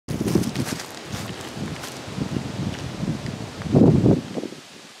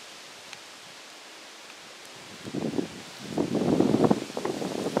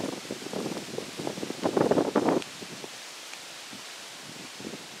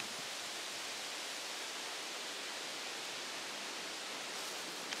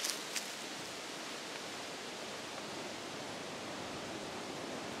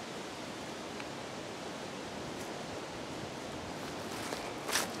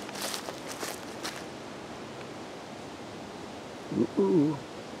Ooh.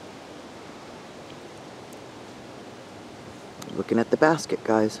 Looking at the basket,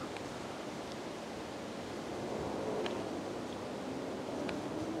 guys.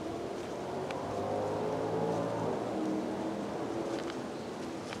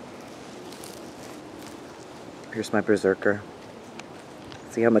 Here's my berserker.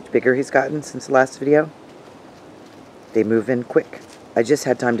 See how much bigger he's gotten since the last video? They move in quick. I just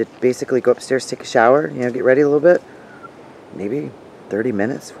had time to basically go upstairs, take a shower, you know, get ready a little bit. Maybe 30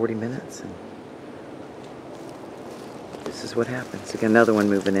 minutes, 40 minutes. And this is what happens. Again, another one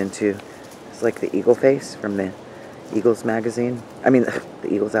moving into. It's like the eagle face from the Eagles magazine. I mean,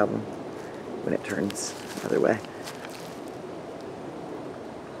 the Eagles album. When it turns the other way.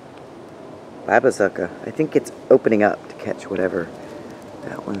 Babazuka. I think it's opening up to catch whatever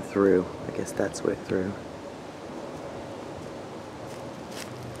that one threw. I guess that's what it threw.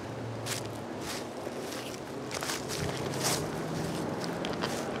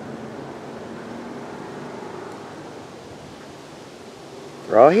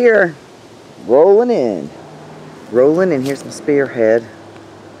 We're all here. Rolling in. Rolling, and here's my spearhead.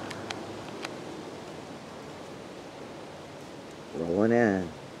 Rolling in.